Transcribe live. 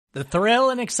The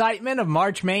thrill and excitement of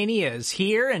March Mania is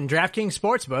here, and DraftKings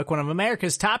Sportsbook, one of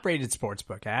America's top-rated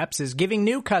sportsbook apps, is giving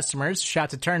new customers a shot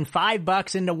to turn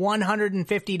 $5 into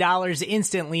 $150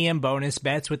 instantly in bonus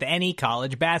bets with any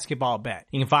college basketball bet.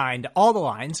 You can find all the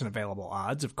lines and available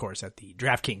odds, of course, at the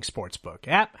DraftKings Sportsbook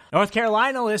app. North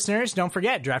Carolina listeners, don't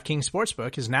forget, DraftKings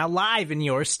Sportsbook is now live in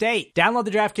your state. Download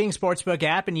the DraftKings Sportsbook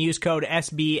app and use code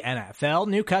SBNFL.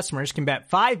 New customers can bet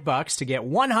 $5 to get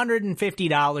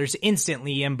 $150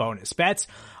 instantly in bonus bets,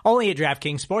 only at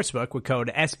DraftKings Sportsbook with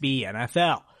code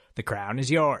SBNFL. The crown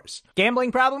is yours.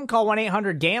 Gambling problem? Call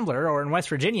 1-800-GAMBLER, or in West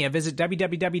Virginia, visit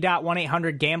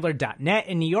www.1800gambler.net.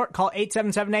 In New York, call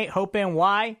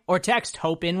 877-8-HOPE-NY or text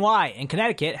HOPE-NY. In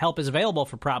Connecticut, help is available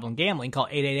for problem gambling. Call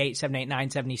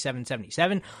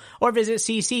 888-789-7777 or visit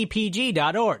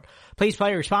ccpg.org. Please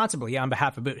play responsibly on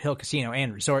behalf of Boot Hill Casino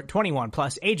and Resort. 21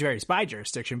 plus, age varies by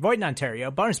jurisdiction. Void in Ontario.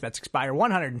 Bonus bets expire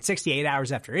 168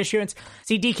 hours after issuance.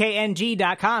 See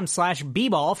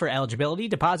dkng.com/bball for eligibility,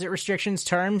 deposit restrictions,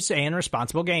 terms, and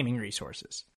responsible gaming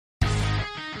resources.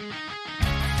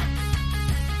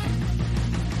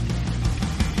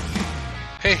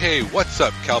 Hey, what's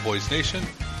up, Cowboys Nation?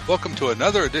 Welcome to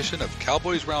another edition of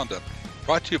Cowboys Roundup,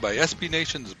 brought to you by SB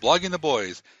Nation's Blogging the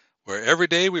Boys, where every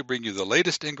day we bring you the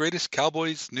latest and greatest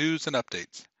Cowboys news and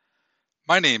updates.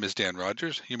 My name is Dan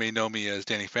Rogers. You may know me as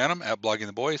Danny Phantom at Blogging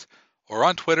the Boys, or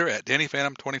on Twitter at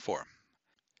DannyPhantom24.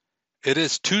 It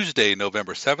is Tuesday,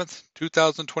 November 7th,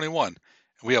 2021, and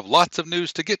we have lots of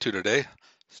news to get to today,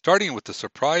 starting with the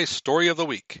surprise story of the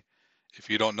week.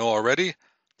 If you don't know already,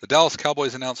 the Dallas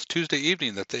Cowboys announced Tuesday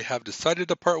evening that they have decided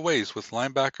to part ways with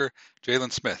linebacker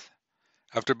Jaylon Smith.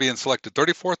 After being selected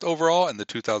 34th overall in the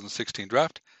 2016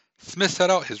 draft, Smith set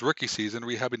out his rookie season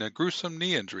rehabbing a gruesome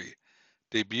knee injury.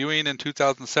 Debuting in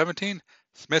 2017,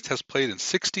 Smith has played in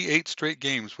 68 straight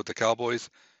games with the Cowboys,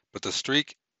 but the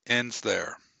streak ends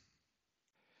there.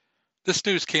 This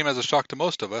news came as a shock to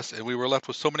most of us, and we were left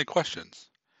with so many questions.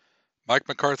 Mike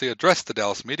McCarthy addressed the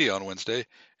Dallas media on Wednesday, and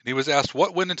he was asked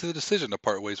what went into the decision to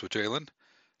part ways with Jaylon.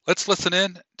 Let's listen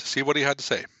in to see what he had to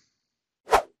say.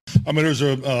 I mean, there's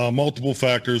multiple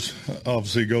factors,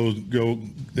 obviously,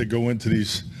 that go into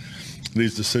these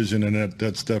decisions, and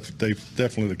that's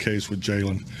definitely the case with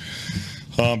Jaylon.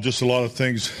 Just a lot of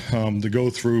things to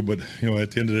go through, but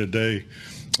at the end of the day,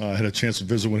 I had a chance to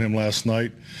visit with him last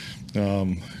night.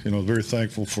 Very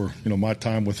thankful for my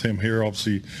time with him here.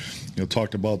 Obviously,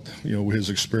 talked about his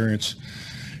experience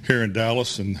here in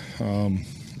Dallas, and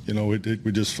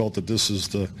we just felt that this was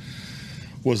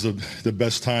the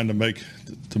best time to make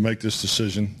this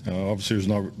decision. Obviously,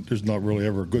 there's not really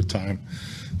ever a good time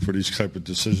for these type of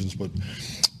decisions, but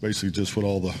basically just with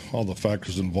all the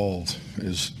factors involved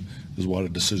is why the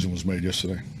decision was made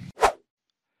yesterday.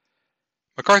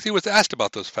 McCarthy was asked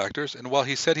about those factors, and while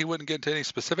he said he wouldn't get into any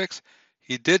specifics,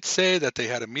 he did say that they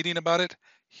had a meeting about it.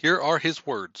 Here are his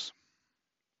words.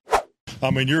 I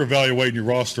mean, you're evaluating your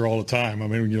roster all the time. I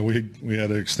mean, we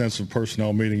had an extensive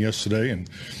personnel meeting yesterday, and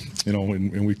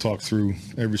and we talked through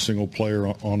every single player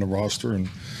on the roster, and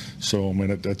so I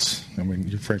mean that's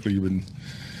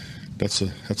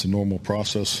a normal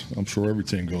process. I'm sure every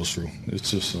team goes through. It's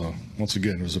just once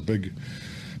again, it was a big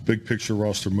picture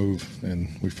roster move,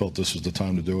 and we felt this was the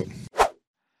time to do it.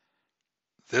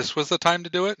 This was the time to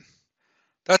do it?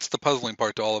 That's the puzzling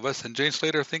part to all of us, and Jane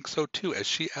Slater thinks so too, as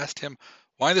she asked him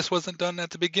why this wasn't done at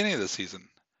the beginning of the season.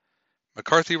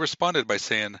 McCarthy responded by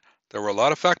saying there were a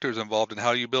lot of factors involved in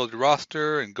how you build your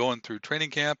roster and going through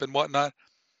training camp and whatnot.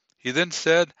 He then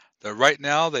said that right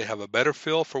now they have a better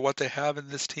feel for what they have in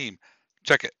this team.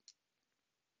 Check it.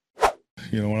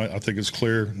 I think it's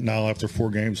clear now after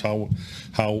 4 games how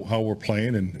we're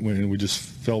playing, and we just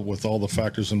felt with all the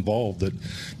factors involved that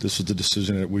this is the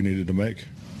decision that we needed to make.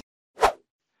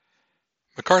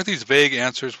 McCarthy's vague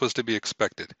answers was to be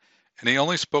expected, and he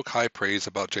only spoke high praise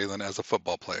about Jaylon as a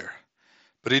football player.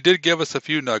 But he did give us a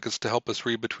few nuggets to help us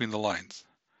read between the lines.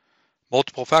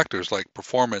 Multiple factors like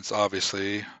performance,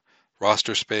 obviously,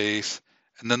 roster space,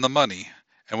 and then the money.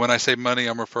 And when I say money,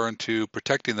 I'm referring to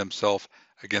protecting themselves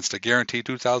against a guaranteed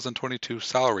 2022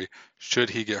 salary should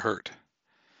he get hurt.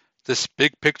 This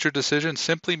big picture decision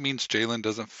simply means Jaylon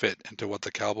doesn't fit into what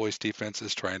the Cowboys defense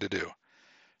is trying to do.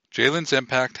 Jaylon's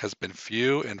impact has been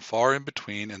few and far in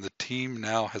between, and the team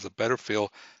now has a better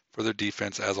feel for their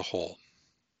defense as a whole.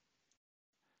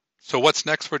 So what's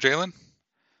next for Jaylon?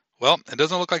 Well, it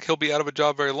doesn't look like he'll be out of a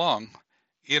job very long.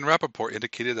 Ian Rappaport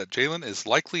indicated that Jaylon is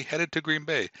likely headed to Green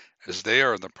Bay, as they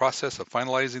are in the process of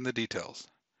finalizing the details.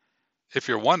 If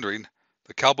you're wondering,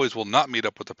 the Cowboys will not meet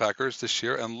up with the Packers this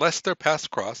year unless their paths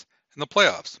cross in the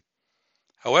playoffs.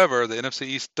 However, the NFC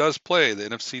East does play the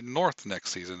NFC North next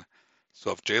season,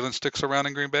 So if Jaylon sticks around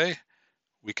in Green Bay,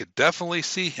 we could definitely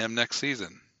see him next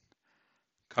season.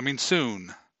 Coming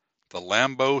soon, the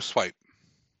Lambeau swipe.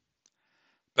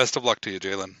 Best of luck to you,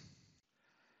 Jaylon.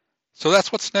 So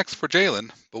that's what's next for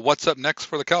Jaylon, but what's up next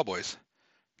for the Cowboys?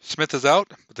 Smith is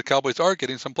out, but the Cowboys are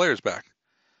getting some players back.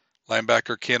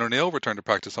 Linebacker Ken O'Neill returned to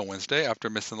practice on Wednesday after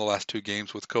missing the last 2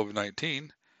 games with COVID-19.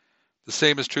 The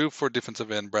same is true for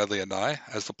defensive end Bradley Anae,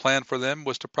 as the plan for them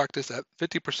was to practice at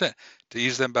 50% to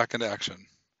ease them back into action.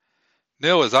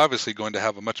 Neal is obviously going to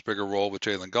have a much bigger role with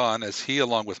Jaylon gone, as he,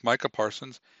 along with Micah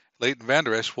Parsons, Leighton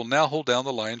Vander Esch, will now hold down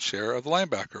the lion's share of the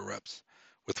linebacker reps,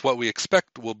 with what we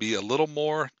expect will be a little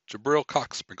more Jabril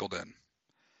Cox sprinkled in.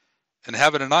 And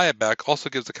having Anae back also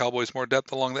gives the Cowboys more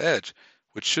depth along the edge,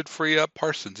 which should free up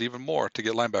Parsons even more to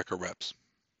get linebacker reps.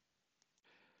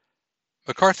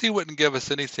 McCarthy wouldn't give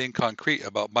us anything concrete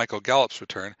about Michael Gallup's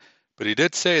return, but he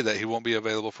did say that he won't be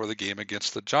available for the game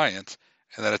against the Giants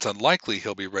and that it's unlikely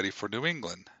he'll be ready for New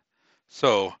England.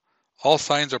 So, all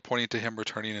signs are pointing to him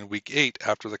returning in Week 8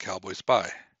 after the Cowboys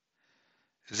bye.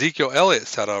 Ezekiel Elliott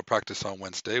sat out of practice on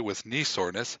Wednesday with knee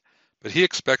soreness, but he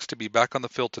expects to be back on the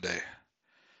field today.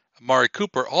 Amari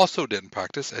Cooper also didn't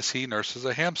practice as he nurses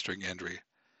a hamstring injury.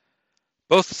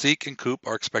 Both Zeke and Coop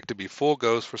are expected to be full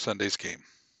goes for Sunday's game.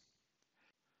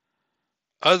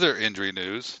 Other injury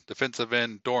news, defensive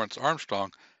end Dorrance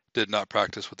Armstrong did not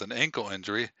practice with an ankle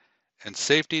injury, and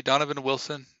safety Donovan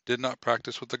Wilson did not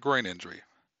practice with a groin injury.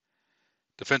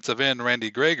 Defensive end Randy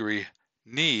Gregory,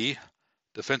 knee,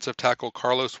 defensive tackle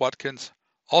Carlos Watkins,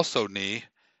 also knee,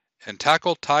 and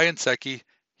tackle Ty Nsekhe,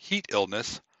 heat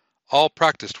illness, all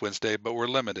practiced Wednesday but were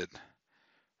limited.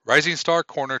 Rising star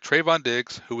corner Trayvon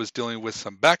Diggs, who was dealing with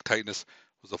some back tightness,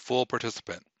 was a full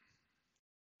participant.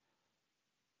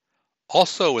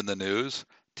 Also in the news,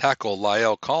 tackle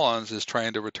La'el Collins is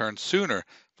trying to return sooner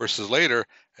versus later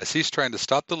as he's trying to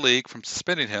stop the league from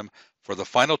suspending him for the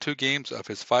final 2 games of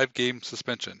his 5-game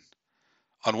suspension.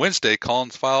 On Wednesday,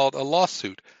 Collins filed a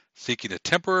lawsuit seeking a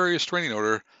temporary restraining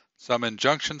order, some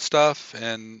injunction stuff,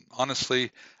 and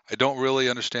honestly, I don't really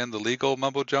understand the legal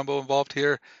mumbo-jumbo involved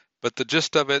here, but the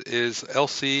gist of it is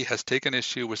LC has taken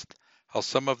issue with how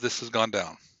some of this has gone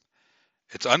down.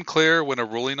 It's unclear when a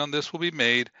ruling on this will be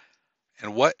made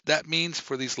and what that means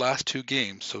for these last 2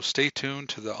 games, so stay tuned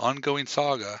to the ongoing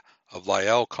saga of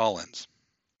La'el Collins.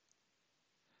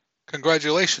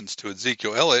 Congratulations to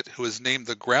Ezekiel Elliott, who is named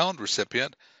the ground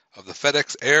recipient of the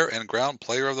FedEx Air and Ground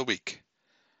Player of the Week.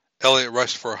 Elliott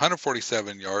rushed for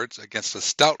 147 yards against a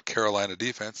stout Carolina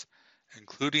defense,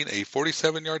 including a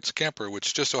 47-yard scamper,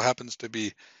 which just so happens to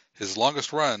be his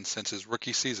longest run since his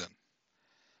rookie season.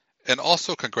 And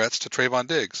also congrats to Trayvon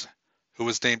Diggs, who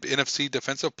was named NFC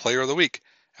Defensive Player of the Week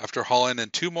after hauling in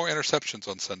 2 more interceptions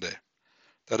on Sunday.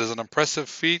 That is an impressive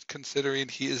feat considering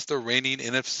he is the reigning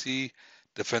NFC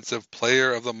Defensive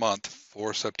Player of the Month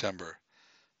for September.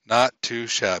 Not too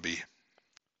shabby.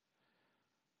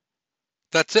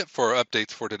 That's it for our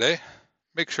updates for today.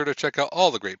 Make sure to check out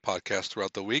all the great podcasts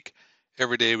throughout the week.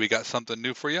 Every day we got something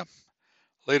new for you.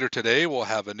 Later today we'll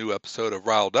have a new episode of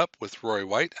Riled Up with Rory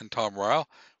White and Tom Ryle,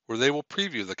 where they will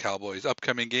preview the Cowboys'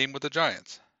 upcoming game with the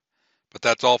Giants. But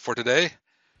that's all for today.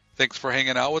 Thanks for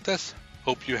hanging out with us.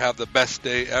 Hope you have the best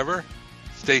day ever.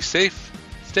 Stay safe,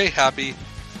 stay happy,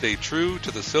 stay true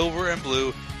to the silver and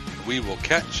blue, and we will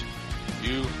catch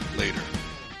you later.